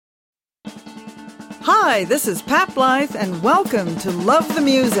Hi, this is Pat Blythe, and welcome to Love the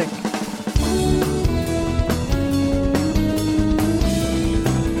Music.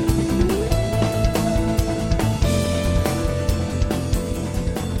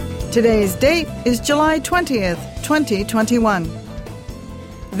 Today's date is July 20th, 2021.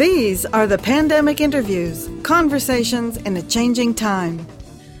 These are the Pandemic Interviews, conversations in a changing time.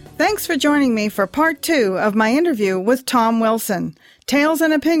 Thanks for joining me for part 2 of my interview with Tom Wilson, Tales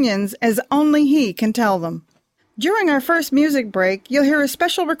and Opinions as only he can tell them. During our first music break, you'll hear a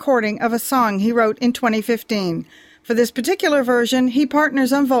special recording of a song he wrote in 2015. For this particular version, he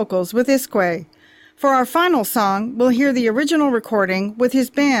partners on vocals with Iskway. For our final song, we'll hear the original recording with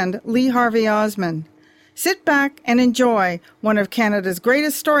his band, Lee Harvey Osmond. Sit back and enjoy one of Canada's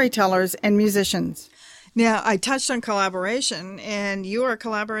greatest storytellers and musicians. Now, I touched on collaboration, and you are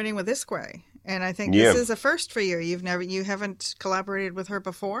collaborating with Iskway. And I think this is a first for you. You haven't collaborated with her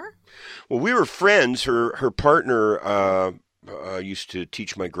before? Well, we were friends. Her partner used to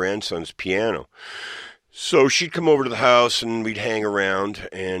teach my grandson's piano. So she'd come over to the house and we'd hang around,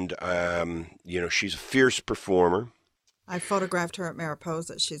 and she's a fierce performer. I photographed her at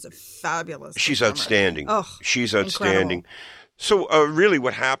Mariposa. She's a fabulous She's performer. Outstanding. Oh, she's outstanding. Incredible. So really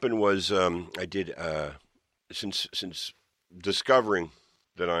what happened was I did, since discovering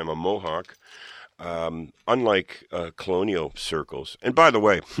that I'm a Mohawk, unlike colonial circles, and by the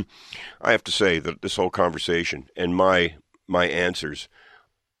way, I have to say that this whole conversation and my answers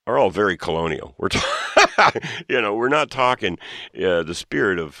are all very colonial. We're we're not talking the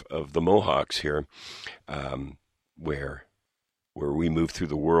spirit of the Mohawks here, where we move through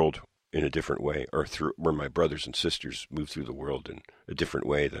the world in a different way, or where my brothers and sisters move through the world in a different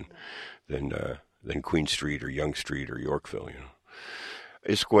way than Queen Street or Yonge Street or Yorkville.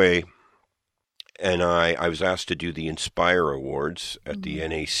 Iskway and I was asked to do the Inspire Awards at the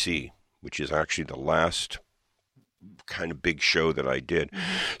NAC, which is actually the last kind of big show that I did.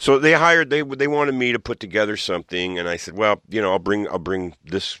 So they wanted me to put together something, and I said, well, I'll bring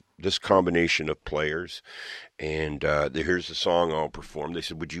this combination of players, and here's the song I'll perform. They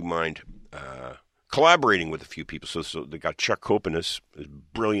said, would you mind collaborating with a few people? So they got Chuck Copenis, a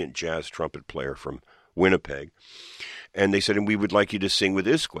brilliant jazz trumpet player from Winnipeg, and they said, and we would like you to sing with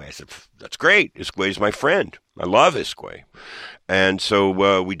Iskway. I said, that's great. Iskway's my friend. I love Iskway. And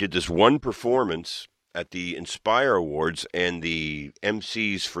so we did this one performance at the Inspire Awards, and the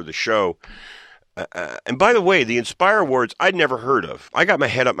MCs for the show. And by the way, the Inspire Awards, I'd never heard of. I got my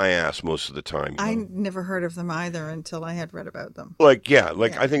head up my ass most of the time. I never heard of them either until I had read about them. I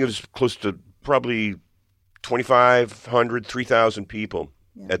think it was close to probably 2,500, 3,000 people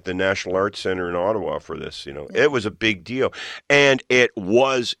at the National Arts Centre in Ottawa for this. It was a big deal. And it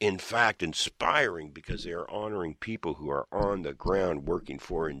was, in fact, inspiring because they are honoring people who are on the ground working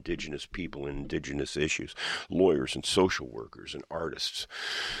for Indigenous people and Indigenous issues, lawyers and social workers and artists.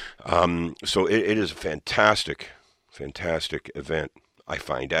 So it is a fantastic, fantastic event, I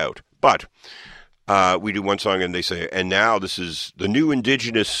find out. But we do one song and they say, and now this is the new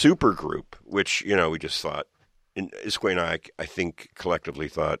Indigenous supergroup, which, we just thought, and Iskway and I think, collectively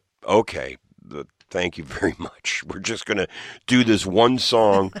thought, okay, thank you very much. We're just going to do this one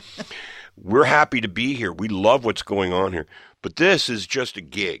song. We're happy to be here. We love what's going on here. But this is just a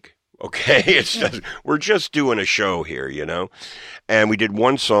gig, okay? We're just doing a show here, And we did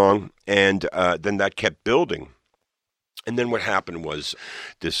one song, and then that kept building. And then what happened was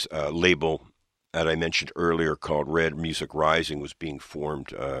this label that I mentioned earlier called Red Music Rising was being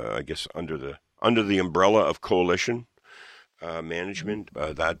formed, I guess, under the umbrella of Coalition Management.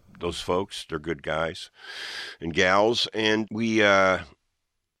 Those folks, they're good guys and gals, and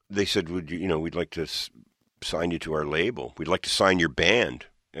they said, we'd like to sign you to our label. We'd like to sign your band.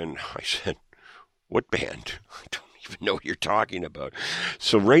 And I said, what band? I don't even know what you're talking about.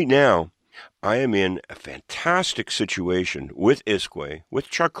 So right now, I am in a fantastic situation with Iskway,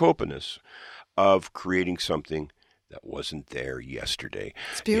 with Chuck Copenis, of creating something that wasn't there yesterday.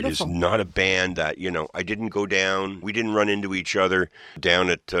 It's beautiful. It is not a band that, I didn't go down. We didn't run into each other down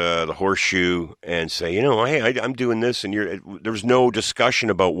at the Horseshoe and say, hey, I'm doing this. And there was no discussion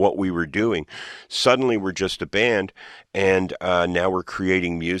about what we were doing. Suddenly we're just a band. And now we're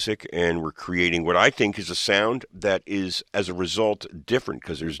creating music, and we're creating what I think is a sound that is, as a result, different,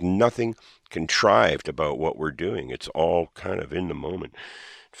 because there's nothing contrived about what we're doing. It's all kind of in the moment.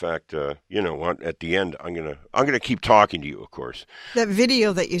 In fact, you know what? At the end, I'm gonna keep talking to you. Of course. That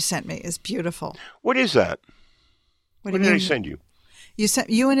video that you sent me is beautiful. What is that? What did I send you?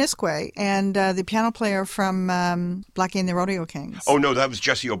 You and Isque and the piano player from Blackie and the Rodeo Kings. Oh, no, that was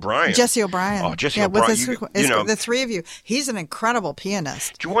Jesse O'Brien. Jesse O'Brien. Oh, Jesse O'Brien. The three of you. He's an incredible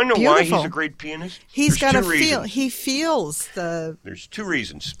pianist. Do you want to know why he's a great pianist? He's got a feel. He feels the... There's two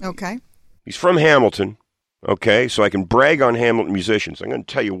reasons. Okay. He's from Hamilton. Okay, so I can brag on Hamilton musicians. I'm going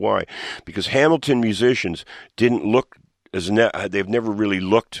to tell you why. Because Hamilton musicians didn't look they've never really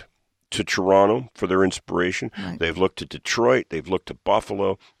looked to Toronto for their inspiration. Right. They've looked to Detroit. They've looked to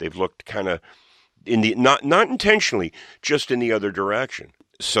Buffalo. They've looked kind of in the not intentionally, just in the other direction.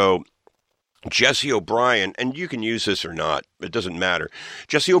 So Jesse O'Brien, and you can use this or not, it doesn't matter.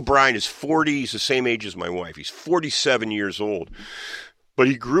 Jesse O'Brien is 40. He's the same age as my wife. He's 47 years old, but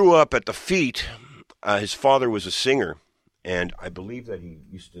he grew up at the feet. His father was a singer, and I believe that he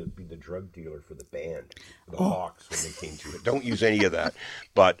used to be the drug dealer for the band, the Hawks, when they came to it. Don't use any of that.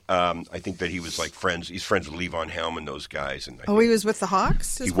 But I think that he was like friends. He's friends with Levon Helm and those guys. And he was with the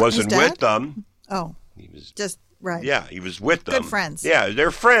Hawks? He wasn't with them. Oh, he was just right. Yeah, he was with them. Good friends. Yeah, they're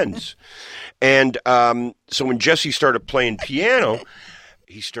friends. And so when Jesse started playing piano,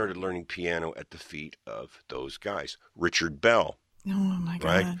 he started learning piano at the feet of those guys. Richard Bell. Oh, my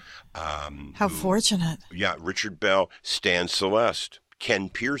God. Right? How fortunate. Yeah, Richard Bell, Stan Celeste, Ken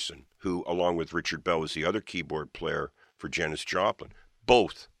Pearson, who, along with Richard Bell, was the other keyboard player for Janis Joplin.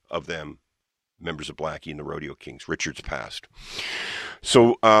 Both of them members of Blackie and the Rodeo Kings. Richard's passed.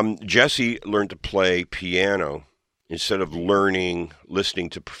 So Jesse learned to play piano instead of listening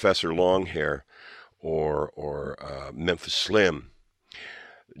to Professor Longhair or Memphis Slim.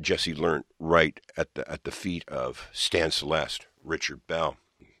 Jesse learned right at the feet of Stan Celeste, Richard Bell,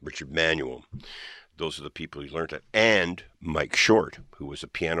 Richard Manuel. Those are the people he learned at. And Mike Short, who was a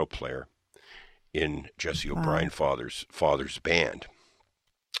piano player in Jesse O'Brien father's band.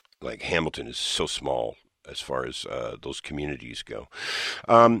 Like, Hamilton is so small as far as those communities go.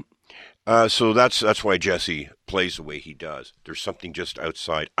 So that's why Jesse plays the way he does. There's something just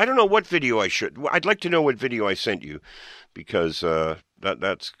outside. I don't know what video I'd like to know what video I sent you, because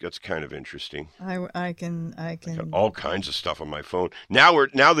that's kind of interesting. I can got all kinds of stuff on my phone. Now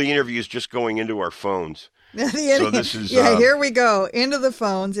the interview is just going into our phones. So this is here we go into the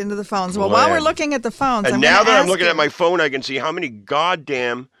phones. Well, while we're looking at the phones, and now that I'm looking at my phone, I can see how many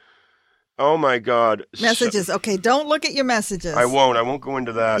goddamn. Oh my God! Messages. Okay, don't look at your messages. I won't go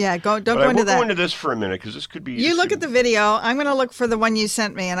into that. Yeah, don't go into that. I will go into this for a minute, because this could be. You look at the video. I'm going to look for the one you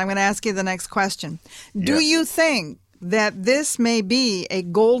sent me, and I'm going to ask you the next question. Do you think that this may be a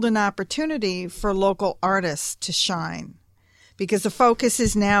golden opportunity for local artists to shine? Because the focus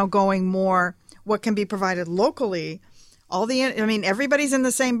is now going more what can be provided locally. Everybody's in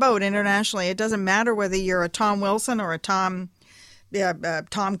the same boat internationally. It doesn't matter whether you're a Tom Wilson or a Tom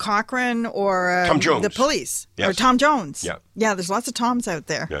Cochran or Tom Jones. The Police, yes. or Tom Jones. Yeah, there's lots of Toms out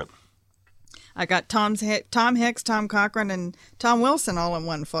there. Yeah. I got Tom Hicks, Tom Cochran, and Tom Wilson all in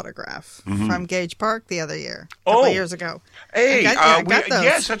one photograph from Gage Park the other year, a couple of years ago. Hey, I got those.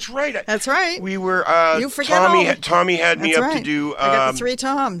 Yes, that's right. That's right. We were. You forget Tommy had me up to do. I got the three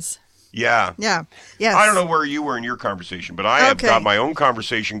Toms. Yeah. Yeah. Yes. I don't know where you were in your conversation, but I have got my own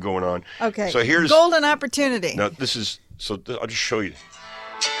conversation going on. Okay. So here's golden opportunity. Now this is. So I'll just show you.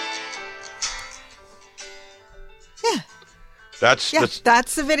 Yeah. That's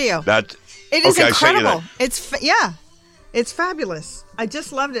the video. It is incredible. It's fabulous. I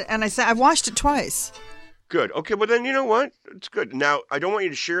just loved it, and I've watched it twice. Good. Okay, well then you know what? It's good. Now I don't want you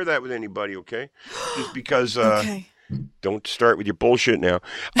to share that with anybody, okay? Just because. Okay. Don't start with your bullshit now,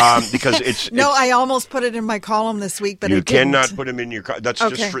 because it's. I almost put it in my column this week, but you cannot put them in your.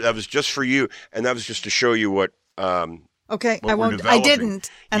 That was just for you, and that was just to show you what. Okay, I won't. I didn't,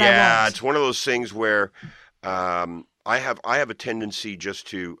 and I won't. Yeah, it's one of those things where I have a tendency just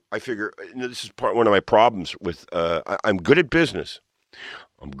to. I figure this is one of my problems with. I'm good at business.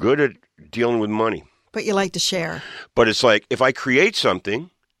 I'm good at dealing with money. But you like to share. But it's like, if I create something,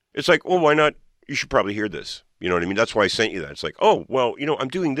 it's like, well, why not? You should probably hear this. You know what I mean? That's why I sent you that. It's like, oh, well, I'm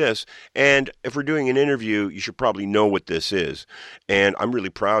doing this, and if we're doing an interview, you should probably know what this is, and I'm really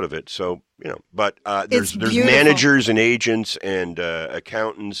proud of it. So, but there's managers and agents and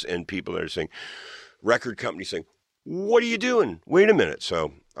accountants and people that are saying, record companies saying, what are you doing? Wait a minute.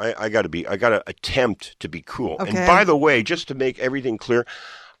 So I got to attempt to be cool. Okay. And by the way, just to make everything clear,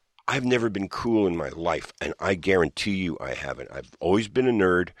 I've never been cool in my life, and I guarantee you I haven't. I've always been a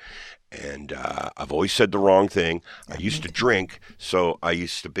nerd. And I've always said the wrong thing. I used to drink, so I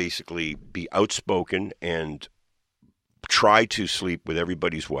used to basically be outspoken and try to sleep with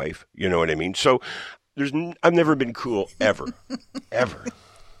everybody's wife. You know what I mean? So I've never been cool, ever. Ever.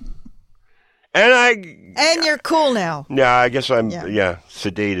 And you're cool now. Yeah, I guess I'm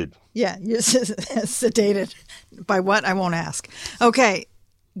sedated. Yeah, you're sedated. By what? I won't ask. Okay.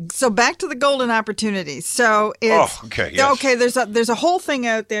 So back to the golden opportunities. So it's okay. There's a whole thing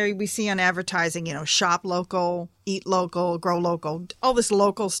out there we see on advertising. Shop local, eat local, grow local, all this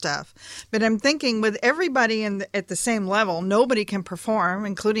local stuff. But I'm thinking with everybody at the same level, nobody can perform,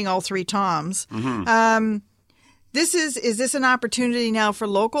 including all three Toms. Mm-hmm. Is this an opportunity now for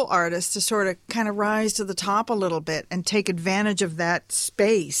local artists to sort of kind of rise to the top a little bit and take advantage of that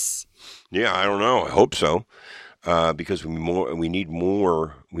space? Yeah, I don't know. I hope so. Because we need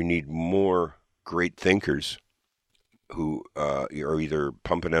more great thinkers who are either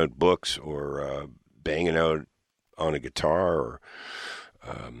pumping out books or banging out on a guitar or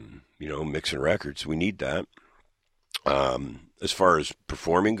mixing records. We need that. As far as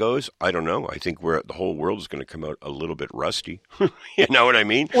performing goes, I don't know. I think the whole world is going to come out a little bit rusty. You know what I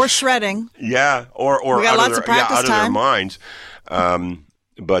mean? Or shredding. Yeah, or we got lots of practice out of their minds.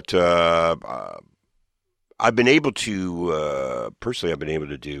 But I've been able to,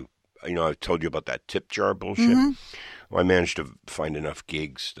 personally, do, I've told you about that tip jar bullshit. Mm-hmm. Well, I managed to find enough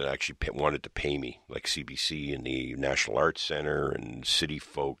gigs that actually wanted to pay me, like CBC and the National Arts Center and City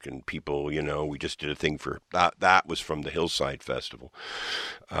Folk and people, we just did a thing for that. That was from the Hillside Festival.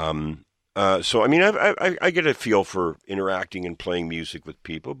 So, I mean, I get a feel for interacting and playing music with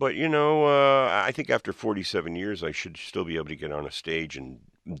people, but, I think after 47 years, I should still be able to get on a stage and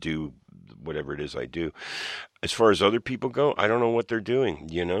do whatever it is I do. As far as other people go, I don't know what they're doing.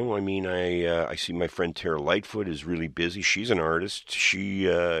 I mean, I see my friend Tara Lightfoot is really busy. She's an artist. She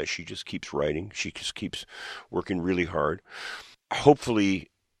just keeps writing. She just keeps working really hard. Hopefully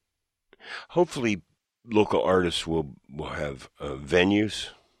local artists will have venues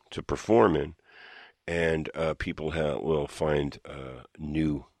to perform in, and people will find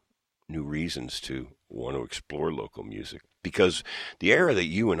new reasons to want to explore local music. Because the era that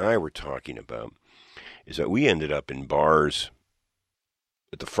you and I were talking about is that we ended up in bars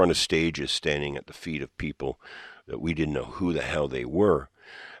at the front of stages, standing at the feet of people that we didn't know who the hell they were,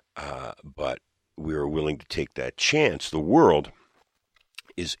 but we were willing to take that chance. The world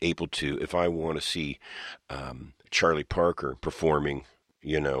is able to, if I want to see Charlie Parker performing,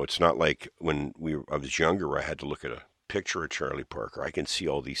 it's not like when I was younger where I had to look at a picture of Charlie Parker. I can see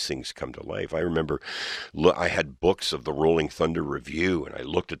all these things come to life. I remember I had books of the Rolling Thunder Review, and I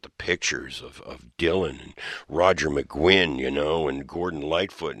looked at the pictures of Dylan and Roger McGuinn, and Gordon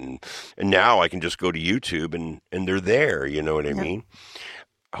Lightfoot, and now I can just go to YouTube and they're there, you know what I mean?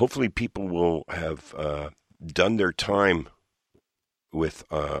 Hopefully people will have done their time with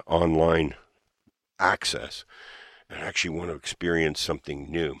online access and actually want to experience something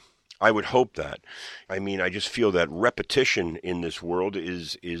new. I would hope that. I mean, I just feel that repetition in this world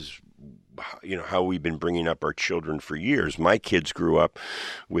is how we've been bringing up our children for years. My kids grew up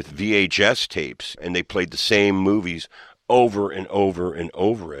with VHS tapes, and they played the same movies over and over and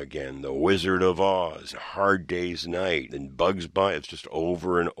over again. The Wizard of Oz, Hard Day's Night, and Bugs Bunny. It's just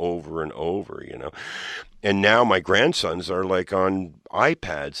over and over and over, And now my grandsons are like on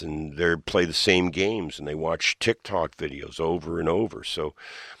iPads, and they play the same games, and they watch TikTok videos over and over. So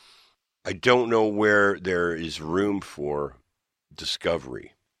I don't know where there is room for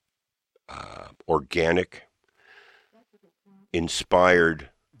discovery, organic,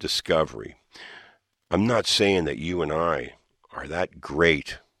 inspired discovery. I'm not saying that you and I are that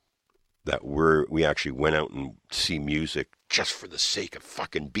great that we actually went out and see music just for the sake of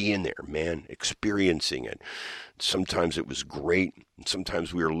fucking being there, man, experiencing it. Sometimes it was great, and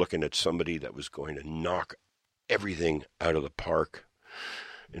sometimes we were looking at somebody that was going to knock everything out of the park.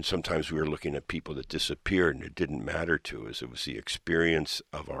 And sometimes we were looking at people that disappeared, and it didn't matter to us. It was the experience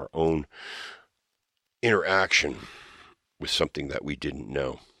of our own interaction with something that we didn't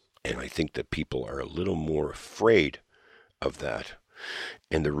know. And I think that people are a little more afraid of that.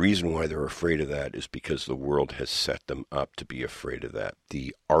 And the reason why they're afraid of that is because the world has set them up to be afraid of that.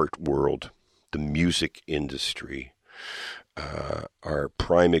 The art world, the music industry are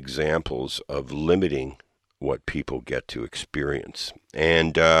prime examples of limiting what people get to experience.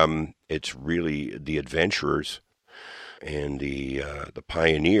 And it's really the adventurers and the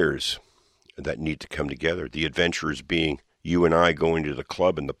pioneers that need to come together. The adventurers being you and I going to the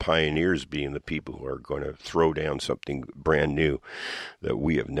club, and the pioneers being the people who are going to throw down something brand new that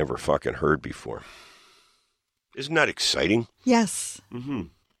we have never fucking heard before. Isn't that exciting? Yes. Mm-hmm.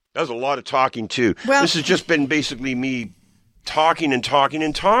 That was a lot of talking, too. Well, this has just been basically me talking and talking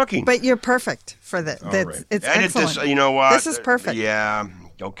and talking. But you're perfect for that. Right. It's Edit excellent. this, you know what? This is perfect. Yeah,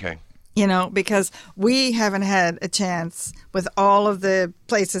 okay. because we haven't had a chance with all of the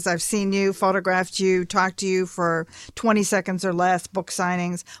places I've seen you, photographed you, talked to you for 20 seconds or less, book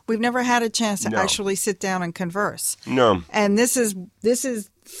signings. We've never had a chance to actually sit down and converse. No. And this is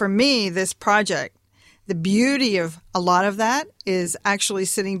for me, this project. The beauty of a lot of that is actually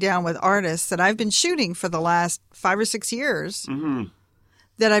sitting down with artists that I've been shooting for the last 5 or 6 years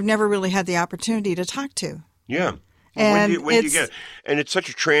that I've never really had the opportunity to talk to. Yeah. And when do you get it? And it's such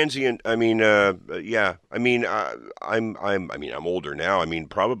a transient. I mean, yeah. I mean, I'm older now. I mean,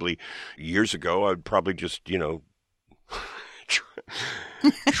 probably years ago, I'd probably just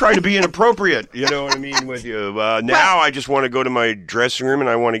try to be inappropriate. You know what I mean with you. Now I just want to go to my dressing room and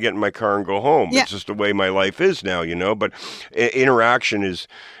I want to get in my car and go home. Yeah. It's just the way my life is now. But interaction is.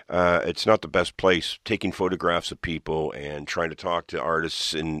 It's not the best place. Taking photographs of people and trying to talk to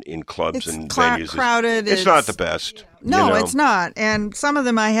artists in clubs and venues. Crowded. It's not the best. No, it's not. And some of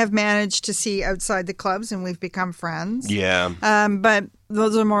them I have managed to see outside the clubs, and we've become friends. Yeah. But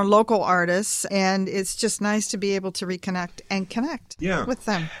those are more local artists, and it's just nice to be able to reconnect and connect with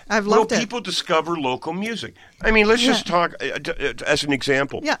them. I've loved it. Well, people discover local music. I mean, let's just talk as an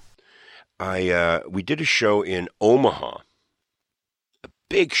example. Yeah. We did a show in Omaha.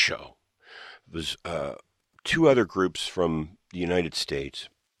 Big show. It was 2 other groups from the United States,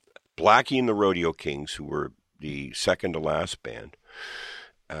 Blackie and the Rodeo Kings, who were the second to last band.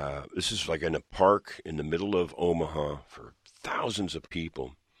 This is like in a park in the middle of Omaha for thousands of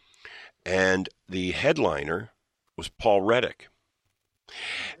people. And the headliner was Paul Reddick.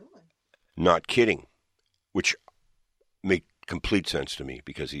 Not kidding, which made complete sense to me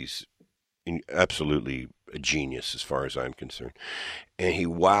because he's absolutely a genius as far as I'm concerned. And he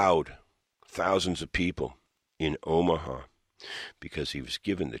wowed thousands of people in Omaha because he was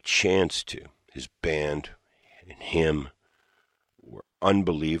given the chance to. His band and him were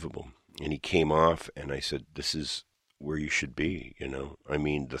unbelievable. And he came off and I said, this is where you should be, I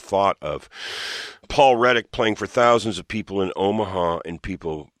mean, the thought of Paul Reddick playing for thousands of people in Omaha and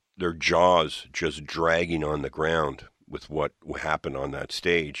people, their jaws just dragging on the ground with what happened on that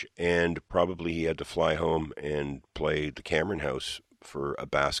stage. And probably he had to fly home and play the Cameron House for a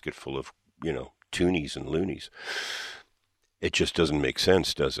basket full of, toonies and loonies. It just doesn't make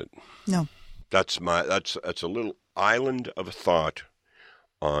sense, does it? No. That's a little island of a thought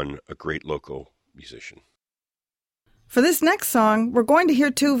on a great local musician. For this next song, we're going to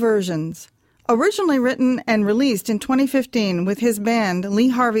hear 2 versions. Originally written and released in 2015 with his band, Lee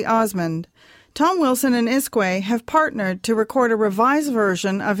Harvey Osmond, Tom Wilson and Iskway have partnered to record a revised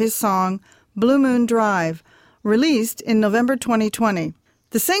version of his song, Blue Moon Drive, released in November 2020.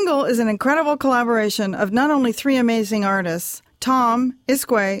 The single is an incredible collaboration of not only 3 amazing artists, Tom,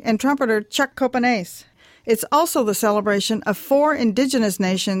 Iskway, and trumpeter Chuck Copanese. It's also the celebration of 4 indigenous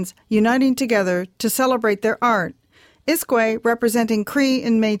nations uniting together to celebrate their art. Iskway representing Cree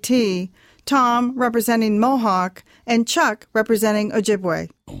and Métis, Tom representing Mohawk, and Chuck representing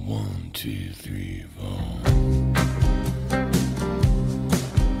Ojibwe. 1, 2, 3, 4.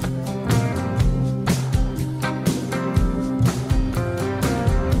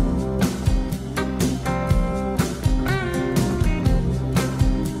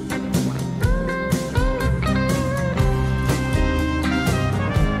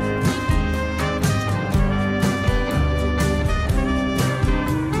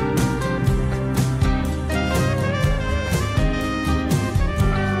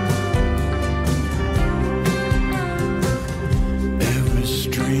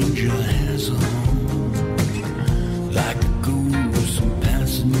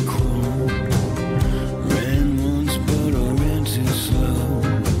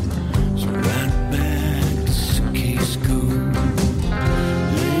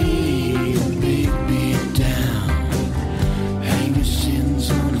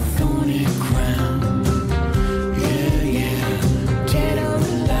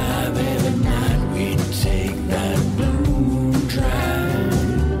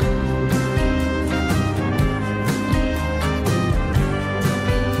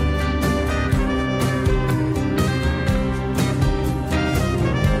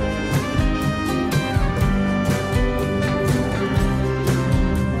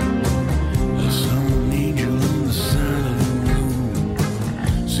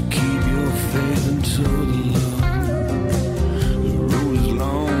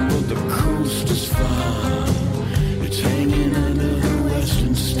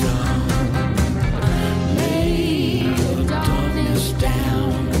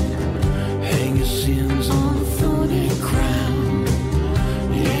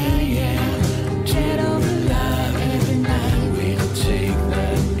 Dead or alive, every night we'll take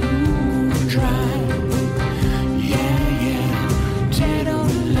that blue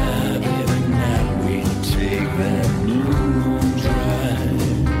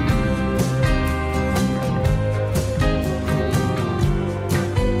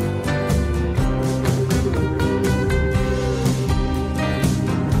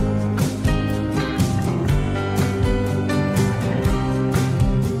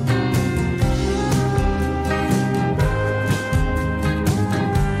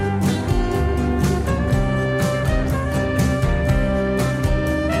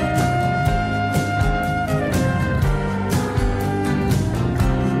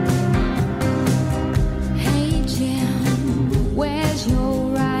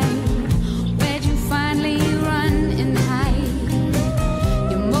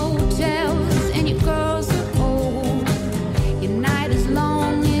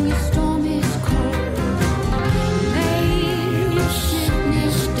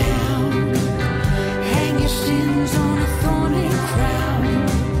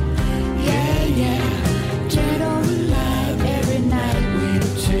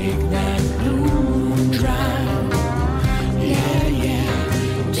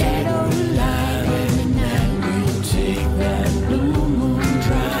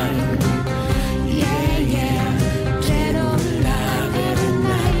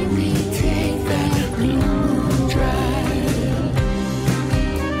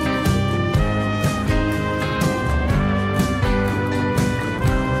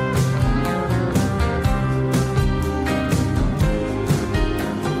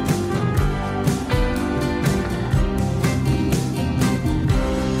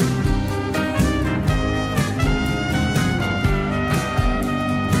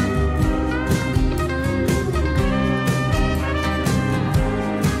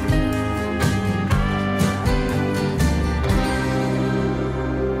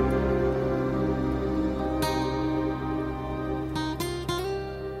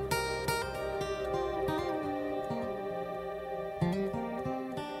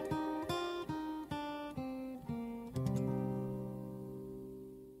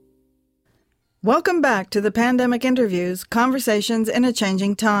Welcome back to the Pandemic Interviews, Conversations in a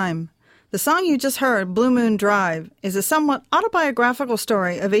Changing Time. The song you just heard, Blue Moon Drive, is a somewhat autobiographical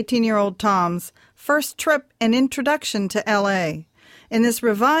story of 18-year-old Tom's first trip and introduction to L.A. In this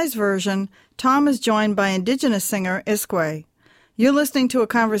revised version, Tom is joined by Indigenous singer Iskway. You're listening to a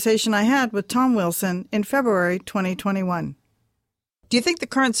conversation I had with Tom Wilson in February 2021. Do you think the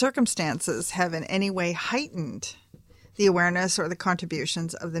current circumstances have in any way heightened the awareness or the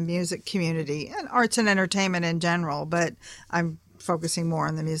contributions of the music community and arts and entertainment in general? But I'm focusing more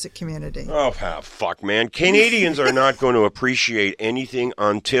on the music community. Oh, fuck, man. Canadians are not going to appreciate anything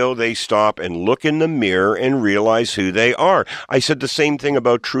until they stop and look in the mirror and realize who they are. I said the same thing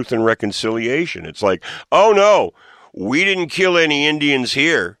about Truth and Reconciliation. It's like, oh, no, we didn't kill any Indians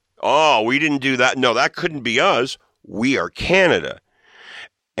here. Oh, we didn't do that. No, that couldn't be us. We are Canada.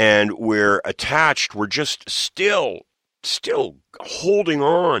 And we're attached. We're just still holding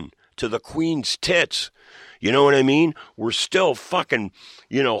on to the Queen's tits. You know what I mean? We're still fucking,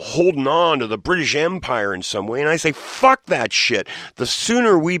 holding on to the British Empire in some way. And I say, fuck that shit. The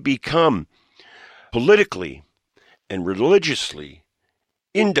sooner we become politically and religiously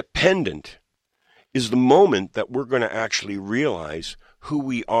independent is the moment that we're going to actually realize who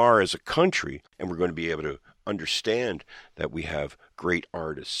we are as a country. And we're going to be able to understand that we have great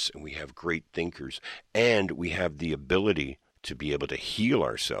artists and we have great thinkers and we have the ability to be able to heal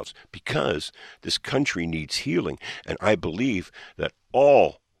ourselves, because this country needs healing. And I believe that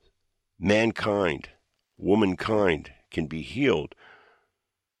all mankind, womankind, can be healed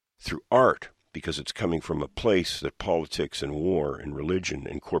through art, because it's coming from a place that politics and war and religion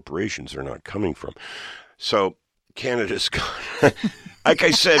and corporations are not coming from. So Canada's gone. Like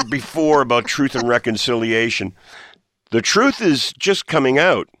I said before about Truth and Reconciliation, the truth is just coming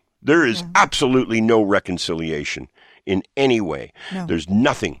out. There is absolutely no reconciliation in any way. No. There's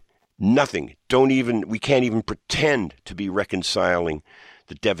nothing. We can't even pretend to be reconciling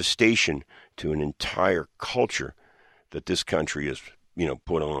the devastation to an entire culture that this country has,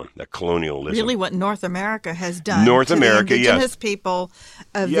 put on, that colonialism. Really what North America has done North to America, the indigenous yes. people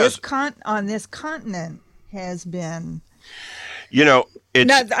of yes. on this continent has been...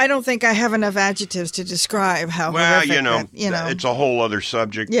 I don't think I have enough adjectives to describe how horrific it's a whole other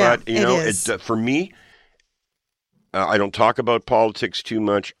subject. Yeah, but, it's for me, I don't talk about politics too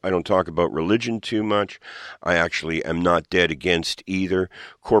much. I don't talk about religion too much. I actually am not dead against either.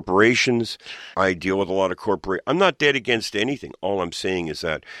 Corporations, I deal with a lot of I'm not dead against anything. All I'm saying is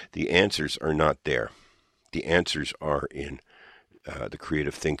that the answers are not there. The answers are in the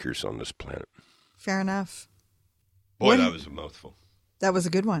creative thinkers on this planet. Fair enough. Boy, that was a mouthful. That was a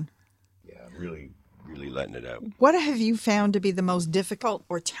good one. Yeah, really, really letting it out. What have you found to be the most difficult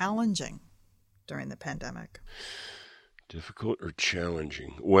or challenging during the pandemic? Difficult or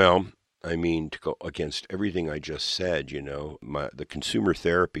challenging? Well, to go against everything I just said, the consumer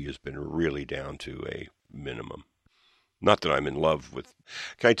therapy has been really down to a minimum. Not that I'm in love with.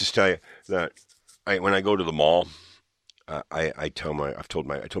 Can I just tell you that when I go to the mall, I told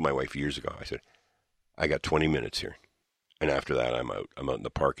my wife years ago, I said, I got 20 minutes here. And after that, I'm out. I'm out in the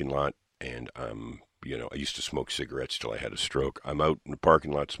parking lot, and I used to smoke cigarettes till I had a stroke. I'm out in the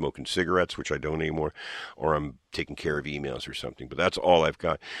parking lot smoking cigarettes, which I don't anymore, or I'm taking care of emails or something. But that's all I've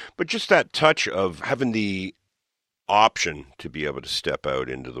got. But just that touch of having the option to be able to step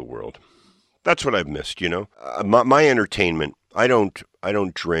out into the world. That's what I've missed, My entertainment, I don't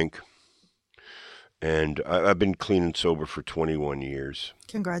drink. And I've been clean and sober for 21 years.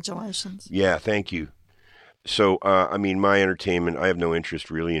 Congratulations. Yeah, thank you. So, my entertainment, I have no interest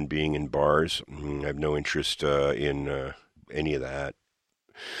really in being in bars. I have no interest in any of that.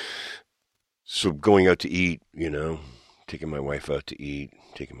 So going out to eat, taking my wife out to eat,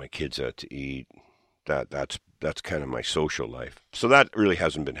 taking my kids out to eat, that's kind of my social life. So that really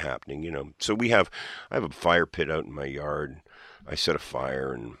hasn't been happening, So I have a fire pit out in my yard. I set a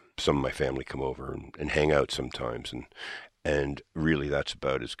fire, and some of my family come over and hang out sometimes. And really that's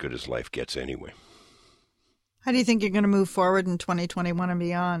about as good as life gets anyway. How do you think you're going to move forward in 2021 and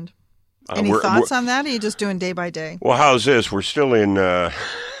beyond? Any thoughts on that? Or are you just doing day by day? Well, how's this? We're still in,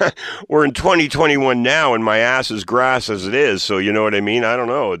 we're in 2021 now, and my ass is grass as it is. So you know what I mean? I don't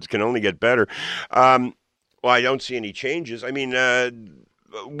know. It can only get better. Well, I don't see any changes.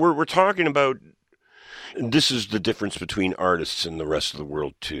 We're talking about, this is the difference between artists and the rest of the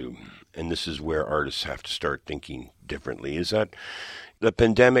world too. And this is where artists have to start thinking differently, is that the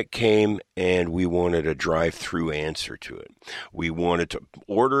pandemic came and we wanted a drive-through answer to it. We wanted to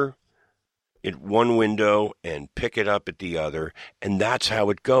order at one window and pick it up at the other, and that's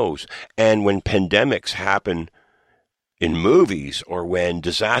how it goes. And when pandemics happen in movies, or when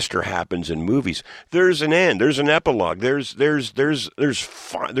disaster happens in movies, there's an end, there's an epilogue, there's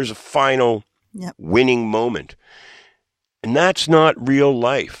a final winning moment. And that's not real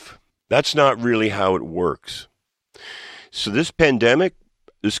life. That's not really how it works. So this pandemic,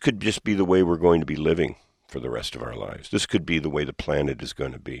 this could just be the way we're going to be living for the rest of our lives. This could be the way the planet is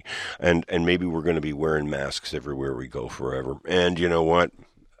going to be. And maybe we're going to be wearing masks everywhere we go forever. And you know what?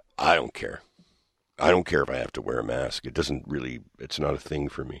 I don't care. I don't care if I have to wear a mask. It's not a thing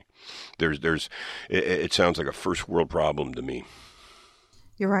for me. It sounds like a first world problem to me.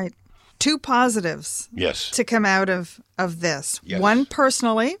 You're right. Two positives. Yes. To come out of this. Yes. One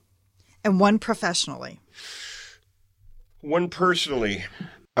personally and one professionally. One personally,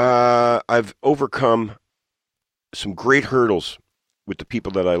 I've overcome some great hurdles with the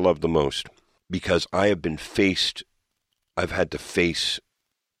people that I love the most, because I've had to face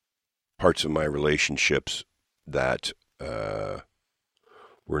parts of my relationships that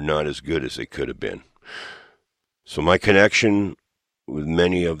were not as good as they could have been. So my connection with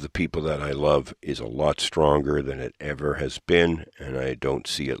many of the people that I love is a lot stronger than it ever has been, and I don't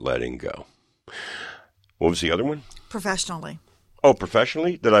see it letting go. What was the other one? Professionally. Oh,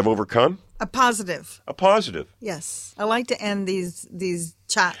 professionally? That I've overcome? A positive. A positive. Yes. I like to end these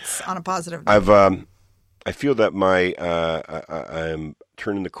chats on a positive note. I feel that I'm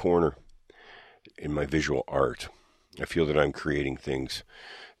turning the corner in my visual art. I feel that I'm creating things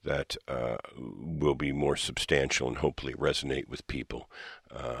that will be more substantial and hopefully resonate with people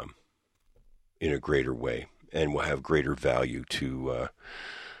in a greater way, and will have greater value to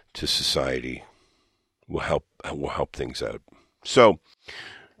society. Will help things out. So,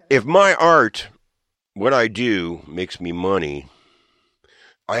 if my art, what I do, makes me money,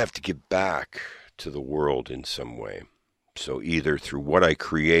 I have to give back to the world in some way. So either through what I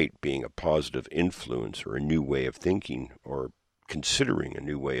create being a positive influence, or a new way of thinking, or considering a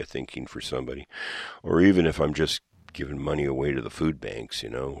new way of thinking for somebody, or even if I'm just giving money away to the food banks,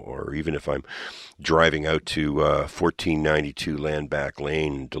 or even if I'm driving out to 1492 Landback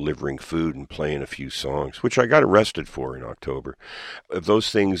Lane, delivering food and playing a few songs, which I got arrested for in October. If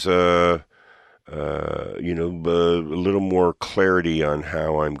those things, a little more clarity on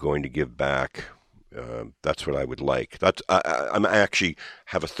how I'm going to give back, that's what I would like. I'm actually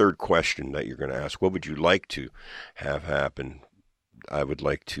have a third question that you're going to ask. What would you like to have happen? I would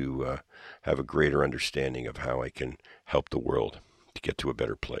like to have a greater understanding of how I can help the world to get to a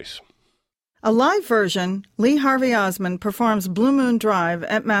better place. A live version, Lee Harvey Osmond performs Blue Moon Drive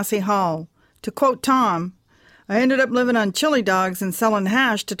at Massey Hall. To quote Tom, "I ended up living on chili dogs and selling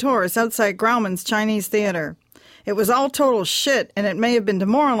hash to tourists outside Grauman's Chinese Theater. It was all total shit, and it may have been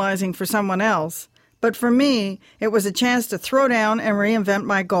demoralizing for someone else. But for me, it was a chance to throw down and reinvent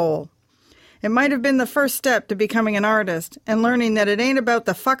my goal. It might have been the first step to becoming an artist and learning that it ain't about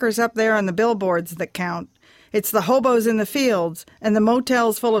the fuckers up there on the billboards that count. It's the hobos in the fields and the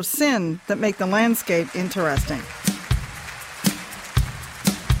motels full of sin that make the landscape interesting."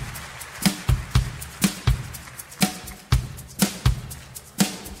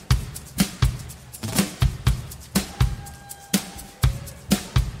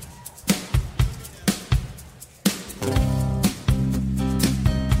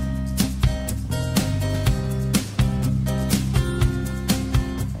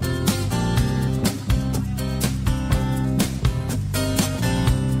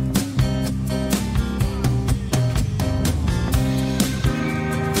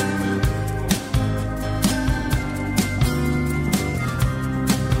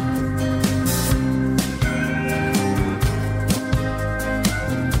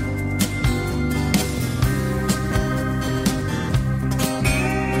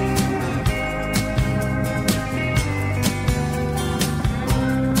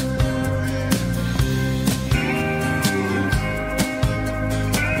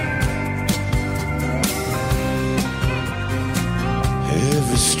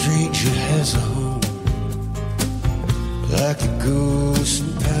 like a ghost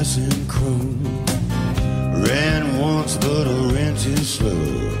in passing chrome. Ran once, but a rent is slow.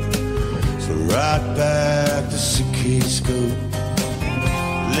 So right back to suitcase go.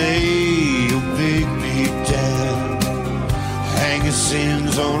 Lay your big meat down, hang your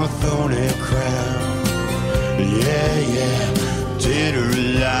sins on a thorny crown. Yeah, yeah, dead or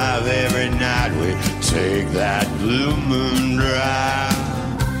alive, every night we take that blue moon drive.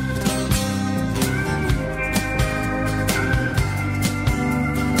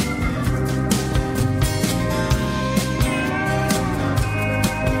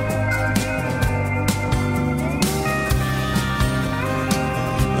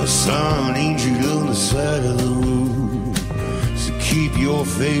 A sun angel on the side of the road, keep your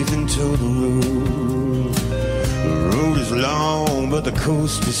faith until the road. The road is long, but the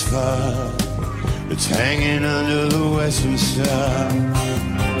coast is far. It's hanging under the western star.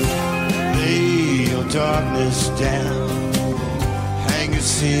 Lay your darkness down. Hang your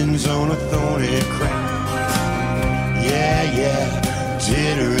sins on a thorny crown. Yeah, yeah.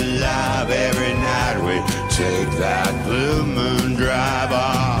 Dead or alive, every night we take that blue moon drive.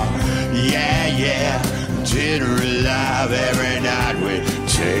 Oh, yeah, yeah. Dead or alive, every night we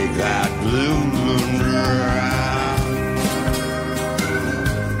take that blue moon drive.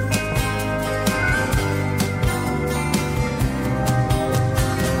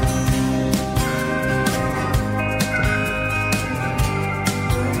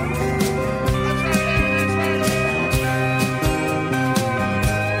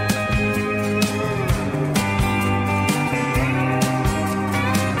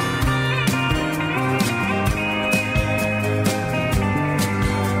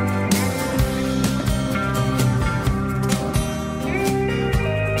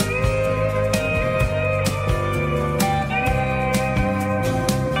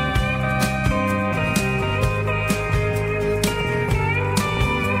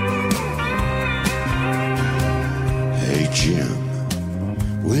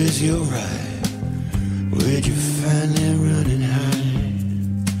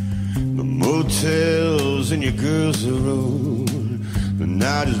 And your girls are old. The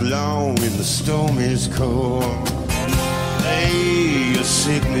night is long and the storm is cold. Lay your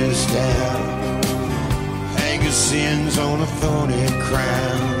sickness down. Hang your sins on a thorny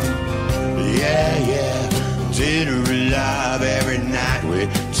crown. Yeah, yeah. Dead or alive, every night we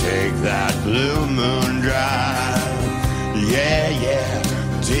take that blue moon drive. Yeah, yeah.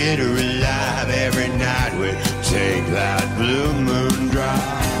 Dead or alive, every night we take that blue moon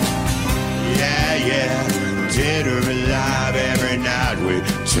drive. Yeah, yeah. Dead or alive, every night we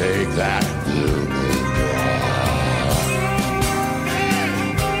take that blue moon drive.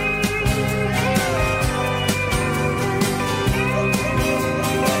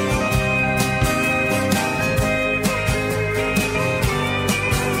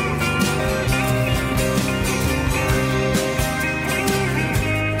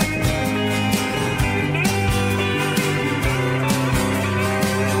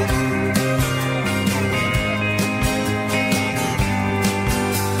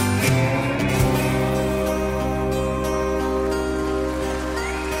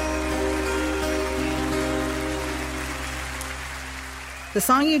 The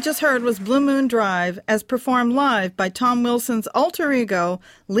song you just heard was Blue Moon Drive, as performed live by Tom Wilson's alter ego,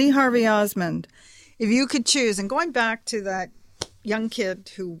 Lee Harvey Osmond. If you could choose, and going back to that young kid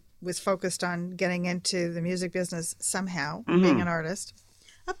who was focused on getting into the music business somehow, being an artist,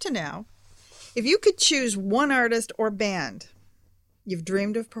 up to now, if you could choose one artist or band you've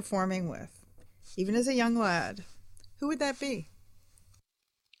dreamed of performing with, even as a young lad, who would that be?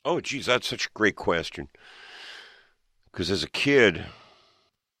 Oh, geez, that's such a great question. Because as a kid,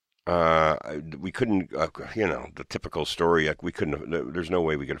 we couldn't, the typical story, we couldn't, there's no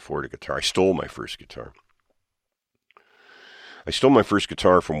way we could afford a guitar. I stole my first guitar. I stole my first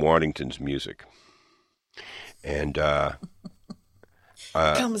guitar from Waddington's Music. And,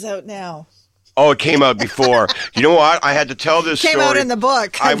 comes out now. Oh, it came out before. You know what? I had to tell this story. It came out in the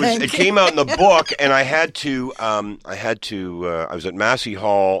book. It came out in the book, and I was at Massey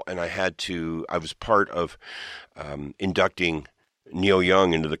Hall, and I was part of inducting Neil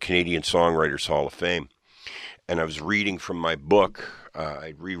Young into the Canadian Songwriters Hall of Fame. And I was reading from my book.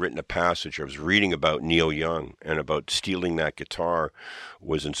 I'd rewritten a passage. I was reading about Neil Young, and about stealing that guitar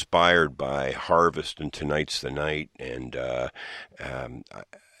was inspired by Harvest and Tonight's the Night, and that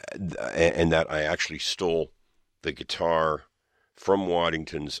I actually stole the guitar from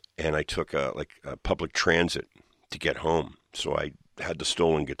Waddington's, and I took a public transit to get home. So I had the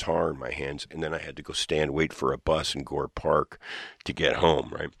stolen guitar in my hands, and then I had to go wait for a bus in Gore Park to get home,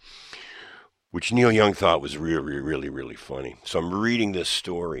 right? Which Neil Young thought was really, really, really funny. So I'm reading this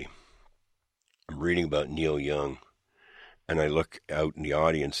story. I'm reading about Neil Young, and I look out in the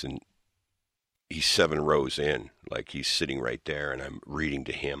audience, and he's 7 rows in, like he's sitting right there, and I'm reading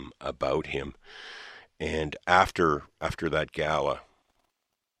to him about him. And after that gala,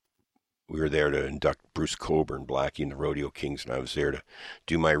 we were there to induct Bruce Coburn, Blackie, and the Rodeo Kings, and I was there to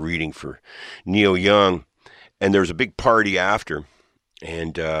do my reading for Neil Young. And there was a big party after,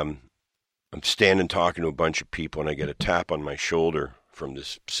 and I'm standing talking to a bunch of people, and I get a tap on my shoulder from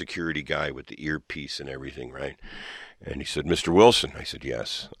this security guy with the earpiece and everything, right? And he said, "Mr. Wilson." I said,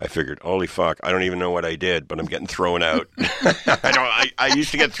 "Yes." I figured, holy fuck, I don't even know what I did, but I'm getting thrown out. I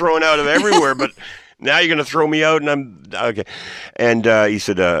used to get thrown out of everywhere, but Now you're going to throw me out, and I'm okay. And he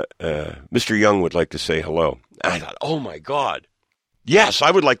said, Mr. Young would like to say hello. And I thought, oh my God. Yes, I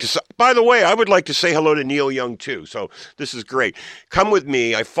would like to say, by the way, I would like to say hello to Neil Young too. So this is great. Come with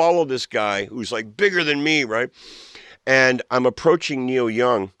me. I follow this guy who's like bigger than me, right? And I'm approaching Neil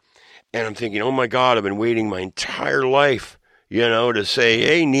Young, and I'm thinking, oh my God, I've been waiting my entire life, to say,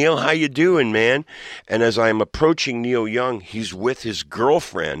 hey, Neil, how you doing, man? And as I'm approaching Neil Young, he's with his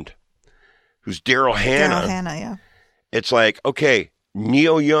girlfriend, who's Daryl Hannah. Daryl Hannah, yeah. It's like, okay,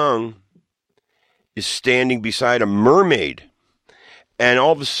 Neil Young is standing beside a mermaid. And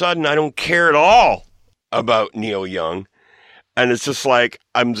all of a sudden, I don't care at all about Neil Young. And it's just like,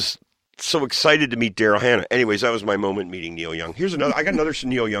 I'm just so excited to meet Daryl Hannah. Anyways, that was my moment meeting Neil Young. I got another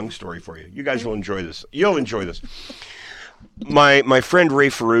Neil Young story for you. You guys will enjoy this. You'll enjoy this. My friend Ray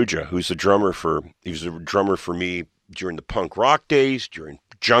Ferrugia, he was a drummer for me during the punk rock days, during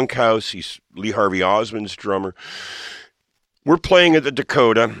Junkhouse. He's Lee Harvey Osmond's drummer. We're playing at the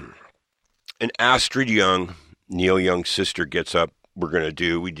Dakota, and Astrid Young, Neil Young's sister, gets up.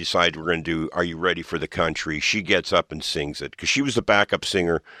 We decide we're going to do Are You Ready for the Country? She gets up and sings it because she was the backup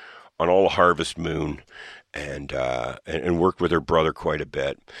singer on all of Harvest Moon and worked with her brother quite a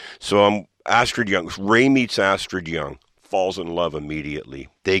bit. So Astrid Young, Ray meets Astrid Young, falls in love immediately.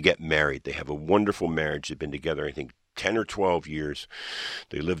 They get married. They have a wonderful marriage. They've been together, I think, 10 or 12 years.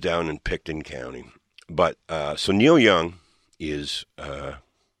 They live down in Picton County. But so Neil Young has a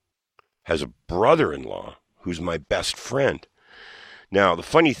brother-in-law who's my best friend. Now, the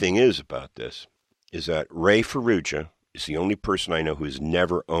funny thing is about this is that Ray Ferrugia is the only person I know who has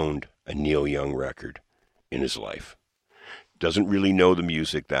never owned a Neil Young record in his life. Doesn't really know the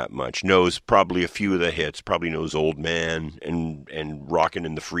music that much. Knows probably a few of the hits. Probably knows Old Man and Rockin'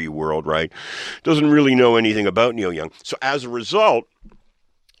 in the Free World, right? Doesn't really know anything about Neil Young. So as a result,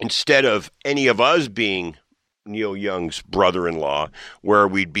 instead of any of us being Neil Young's brother-in-law, where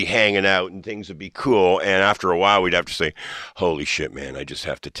we'd be hanging out and things would be cool, and after a while we'd have to say, holy shit, man, I just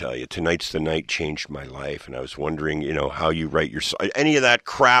have to tell you, tonight's the night changed my life, and I was wondering, how you write your any of that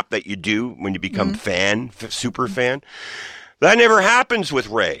crap that you do when you become super fan. That never happens with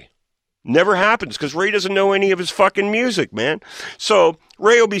Ray. Never happens, because Ray doesn't know any of his fucking music, man. So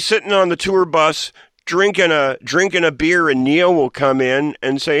Ray will be sitting on the tour bus drinking a beer, and Neil will come in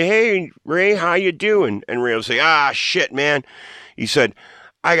and say, hey, Ray, how you doing? And Ray will say, shit, man. He said,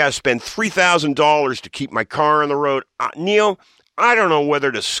 I got to spend $3,000 to keep my car on the road. Neil, I don't know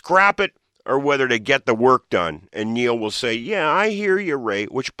whether to scrap it or whether to get the work done. And Neil will say, yeah, I hear you, Ray,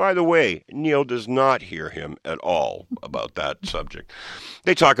 which, by the way, Neil does not hear him at all about that subject.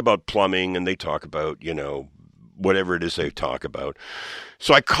 They talk about plumbing, and they talk about, whatever it is they talk about.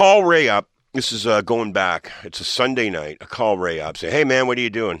 So I call Ray up. This is going back. It's a Sunday night. I call Ray up, say, hey, man, what are you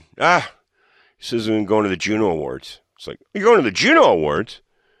doing? He says, I'm going to the Juno Awards. It's like, you're going to the Juno Awards?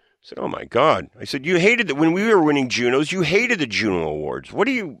 I said, oh, my God. I said, you hated it. When we were winning Junos, you hated the Juno Awards. What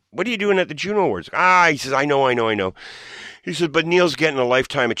are you doing at the Juno Awards? He says, I know. He said, but Neil's getting a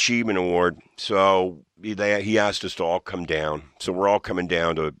Lifetime Achievement Award. So he asked us to all come down. So we're all coming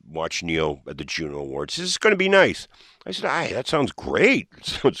down to watch Neil at the Juno Awards. This is going to be nice. I said, that sounds great. It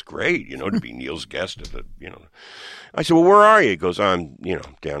sounds great, to be Neil's guest at the, I said, well, where are you? He goes, I'm,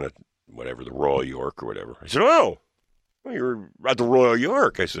 down at whatever, the Royal York or whatever. I said, well, you're at the Royal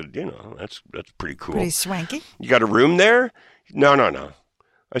York. I said, that's pretty cool. Pretty swanky. You got a room there? No.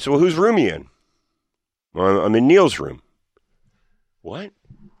 I said, well, whose room are you in? Well, I'm in Neil's room. What?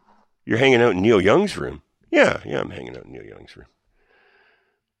 You're hanging out in Neil Young's room? Yeah, I'm hanging out in Neil Young's room.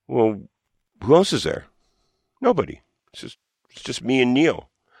 Well, who else is there? Nobody. It's just me and Neil.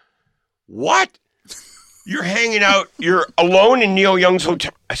 What? You're hanging out, you're alone in Neil Young's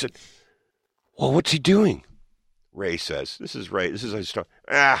hotel? I said, well, what's he doing? Ray says, this is his story.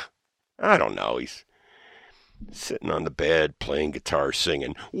 I don't know. He's sitting on the bed, playing guitar,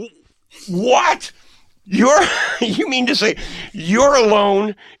 singing. What? You mean to say you're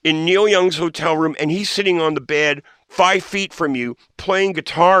alone in Neil Young's hotel room and he's sitting on the bed 5 feet from you playing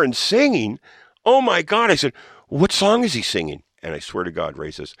guitar and singing? Oh my God. I said, what song is he singing? And I swear to God,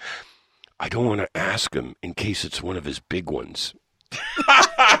 Ray says, I don't want to ask him in case it's one of his big ones.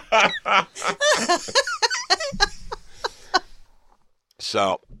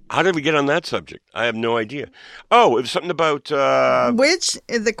 So, how did we get on that subject? I have no idea. Oh, it was something about...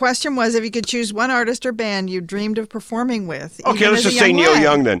 the question was if you could choose one artist or band you dreamed of performing with. Okay, let's just say Neil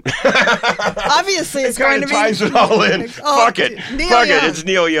Young then. Obviously, it's going to be... It ties it all in. Fuck it. It's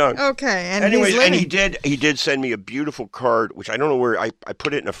Neil Young. Okay. And anyways, and he did send me a beautiful card, which I don't know where... I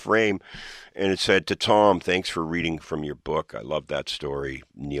put it in a frame, and it said, "To Tom, thanks for reading from your book. I love that story,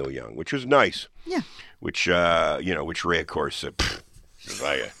 Neil Young," which was nice. Yeah. Which, which Ray, of course, said...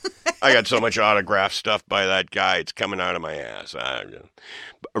 I got so much autograph stuff by that guy, it's coming out of my ass.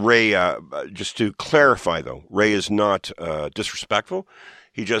 Ray, just to clarify, though, Ray is not disrespectful.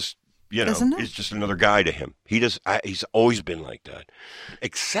 He just, is just another guy to him. He's always been like that.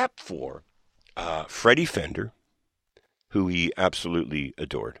 Except for Freddie Fender, who he absolutely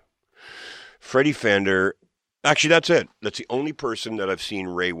adored. Freddie Fender... Actually, that's it. That's the only person that I've seen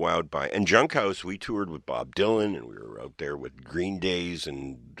Ray wowed by. And Junkhouse, we toured with Bob Dylan, and we were out there with Green Days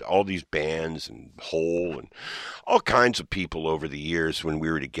and all these bands and Hole and all kinds of people over the years when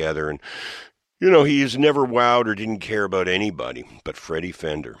we were together. And, he has never wowed or didn't care about anybody. But Freddie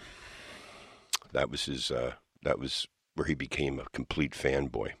Fender, that was that was where he became a complete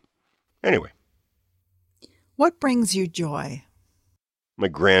fanboy. Anyway. What brings you joy? My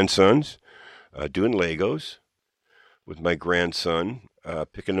grandsons, doing Legos. With my grandson,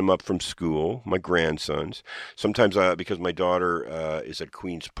 picking him up from school, my grandsons. Sometimes because my daughter is at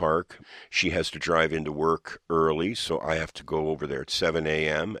Queen's Park, she has to drive into work early, so I have to go over there at 7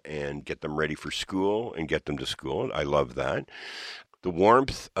 a.m. and get them ready for school and get them to school. I love that. The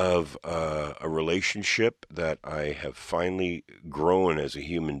warmth of a relationship that I have finally grown as a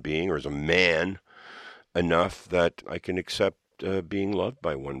human being or as a man enough that I can accept being loved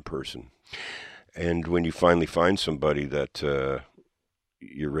by one person. And when you finally find somebody that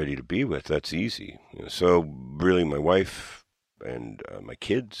you're ready to be with, that's easy. So really my wife and my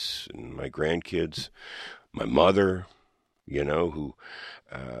kids and my grandkids, my mother, who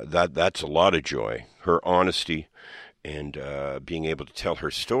that's a lot of joy. Her honesty and being able to tell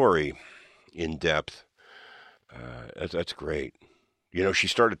her story in depth, that's great. She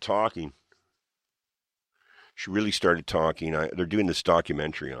started talking. She really started talking. They're doing this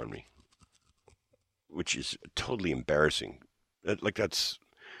documentary on me, which is totally embarrassing. The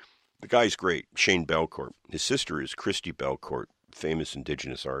guy's great, Shane Belcourt. His sister is Christy Belcourt, famous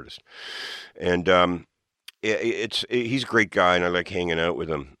Indigenous artist. And he's a great guy, and I like hanging out with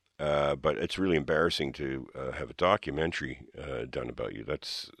him. But it's really embarrassing to have a documentary done about you.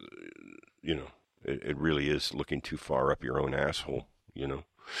 That's, it really is looking too far up your own asshole,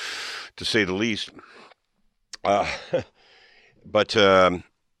 to say the least. But...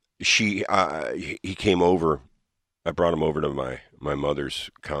 he came over. I brought him over to my mother's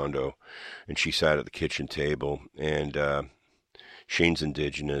condo, and she sat at the kitchen table. And Shane's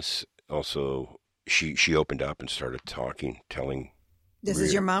Indigenous. Also, she opened up and started telling. This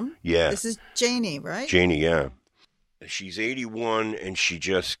is your mom? Yeah. This is Janie, right? Janie, yeah. She's 81, and she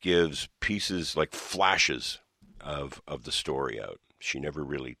just gives pieces, like flashes of the story out. She never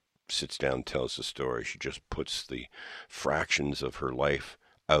really sits down and tells the story. She just puts the fractions of her life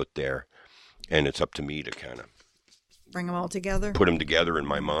out there, and it's up to me to kind of bring them all together, put them together in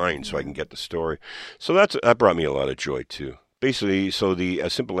my mind so I can get the story. So that brought me a lot of joy too. Basically, so the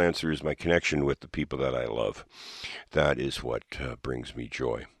simple answer is my connection with the people that I love. That is what brings me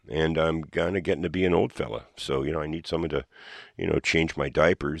joy. And I'm kind of getting to be an old fella, so I need someone to, change my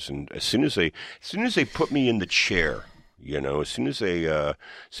diapers. And as soon as they put me in the chair. As soon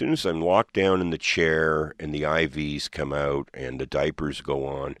as I'm locked down in the chair and the IVs come out and the diapers go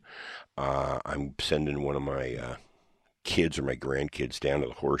on, I'm sending one of my kids or my grandkids down to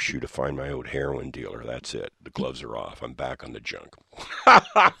the Horseshoe to find my old heroin dealer. That's it. The gloves are off. I'm back on the junk.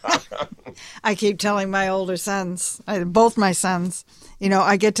 I keep telling my older sons, both my sons,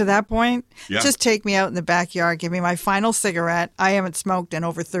 I get to that point, just take me out in the backyard, give me my final cigarette. I haven't smoked in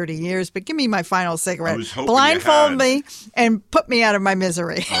over 30 years, but give me my final cigarette. Blindfold me and put me out of my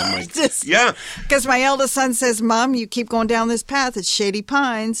misery. Oh Because my eldest son says, "Mom, you keep going down this path. It's Shady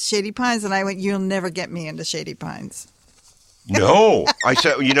Pines. And I went, "You'll never get me into Shady Pines." No, I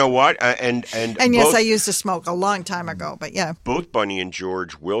said, you know what? And yes, I used to smoke a long time ago, but yeah. Both Bunny and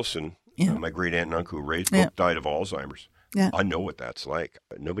George Wilson, my great aunt and uncle who raised both died of Alzheimer's. Yeah. I know what that's like.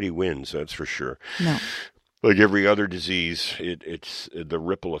 Nobody wins, that's for sure. No. Like every other disease, it's the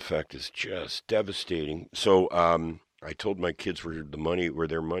ripple effect is just devastating. So I told my kids where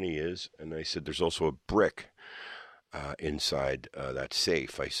their money is, and I said there's also a brick inside that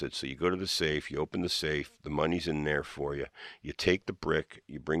safe. I said, so you go to the safe, you open the safe, the money's in there for you. You take the brick,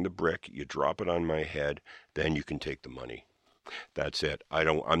 you bring the brick, you drop it on my head, then you can take the money. That's it.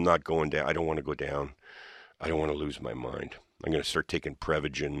 I'm not going down. I don't want to go down. I don't want to lose my mind. I'm going to start taking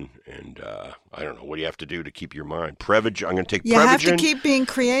Prevagen, and I don't know. What do you have to do to keep your mind? Prevagen. I'm going to take Prevagen. You have to keep being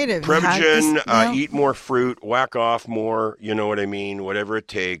creative. Prevagen, eat more fruit, whack off more, you know what I mean? Whatever it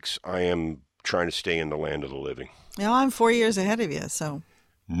takes. I am trying to stay in the land of the living. I'm 4 years ahead of you, so.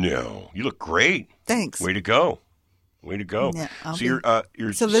 No. You look great. Thanks. Way to go. Way to go. Yeah,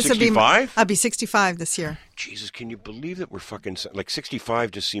 you're so this 65? I'll be 65 this year. Jesus, can you believe that we're fucking, like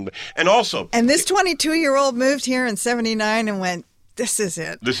 65 just seemed, and also. And this 22-year-old moved here in 79 and went, this is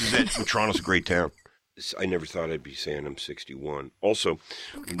it. This is it. Toronto's a great town. I never thought I'd be saying I'm 61. Also,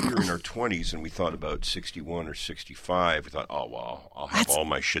 when we were in our 20s and we thought about 61 or 65, we thought, oh, well, I'll have all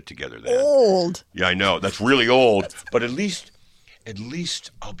my shit together then. Old. Yeah, I know. That's really old. But at least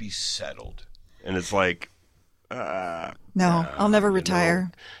I'll be settled. And it's like, no, I'll never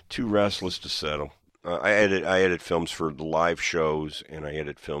retire. Too restless to settle. I edit films for the live shows, and I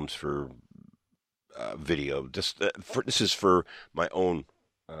edit films for video. This is for my own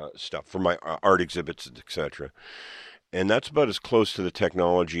stuff, for my art exhibits, etc. And that's about as close to the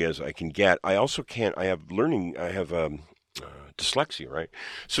technology as I can get. I also can't. I have dyslexia, right?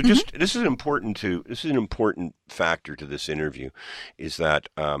 So just this is an important factor to this interview, is that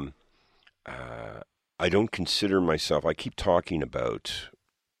I don't consider myself. I keep talking about,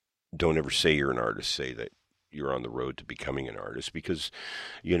 don't ever say you're an artist. Say that you're on the road to becoming an artist, because,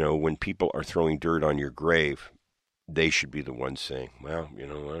 when people are throwing dirt on your grave, they should be the ones saying, well, you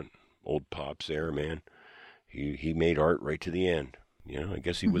know what, old Pop's there, man. He made art right to the end. I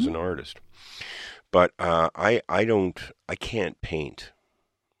guess he was an artist. But I can't paint.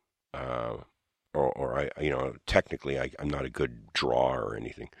 Technically I'm not a good drawer or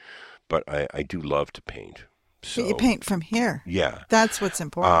anything. But I do love to paint. So, but you paint from here. Yeah. That's what's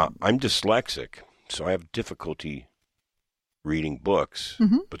important. I'm dyslexic, so I have difficulty reading books,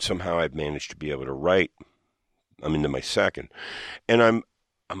 but somehow I've managed to be able to write. I'm into my second. And I'm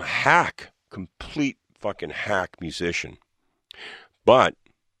a hack, complete fucking hack musician. But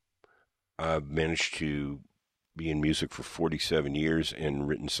I've managed to be in music for 47 years and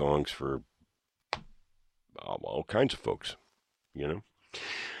written songs for all kinds of folks,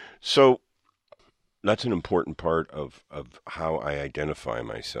 So that's an important part of how I identify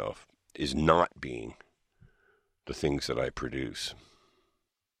myself, is not being the things that I produce.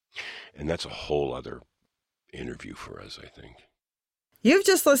 And that's a whole other interview for us, I think. You've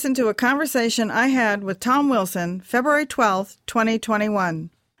just listened to a conversation I had with Tom Wilson, February 12th, 2021.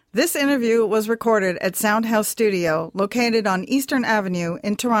 This interview was recorded at Soundhouse Studio, located on Eastern Avenue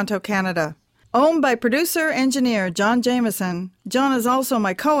in Toronto, Canada. Owned by producer-engineer John Jameson, John is also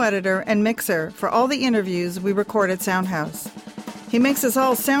my co-editor and mixer for all the interviews we record at Soundhouse. He makes us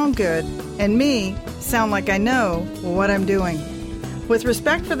all sound good, and me sound like I know what I'm doing. With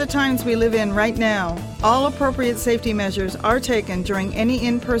respect for the times we live in right now, all appropriate safety measures are taken during any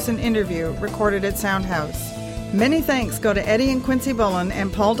in-person interview recorded at Soundhouse. Many thanks go to Eddie and Quincy Bullen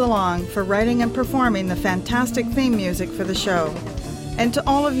and Paul DeLong for writing and performing the fantastic theme music for the show. And to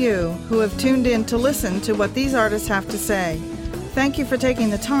all of you who have tuned in to listen to what these artists have to say, thank you for taking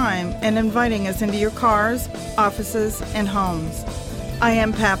the time and inviting us into your cars, offices, and homes. I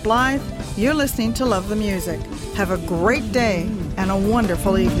am Pat Blythe. You're listening to Love the Music. Have a great day and a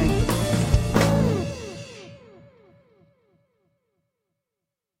wonderful evening.